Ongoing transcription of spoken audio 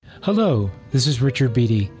Hello, this is Richard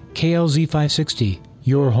Beatty, KLZ 560,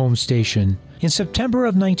 your home station. In September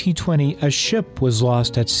of 1920, a ship was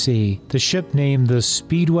lost at sea. The ship, named the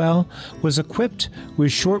Speedwell, was equipped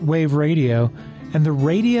with shortwave radio, and the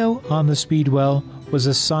radio on the Speedwell was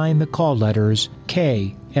assigned the call letters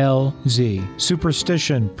KLZ.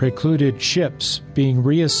 Superstition precluded ships being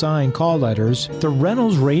reassigned call letters. The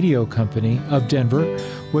Reynolds Radio Company of Denver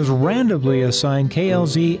was randomly assigned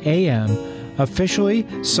KLZ AM, officially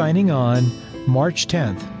signing on March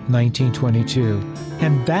 10th, 1922.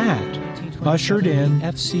 And that ushered in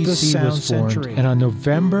the sound century. And on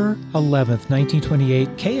November 11th, 1928,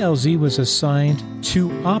 KLZ was assigned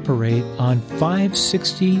to operate on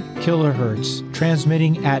 560 kilohertz,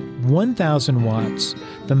 transmitting at 1,000 watts,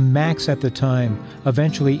 the max at the time,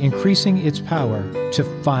 eventually increasing its power to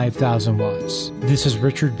 5,000 watts. This is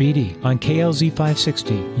Richard Beatty on KLZ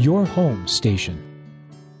 560, your home station.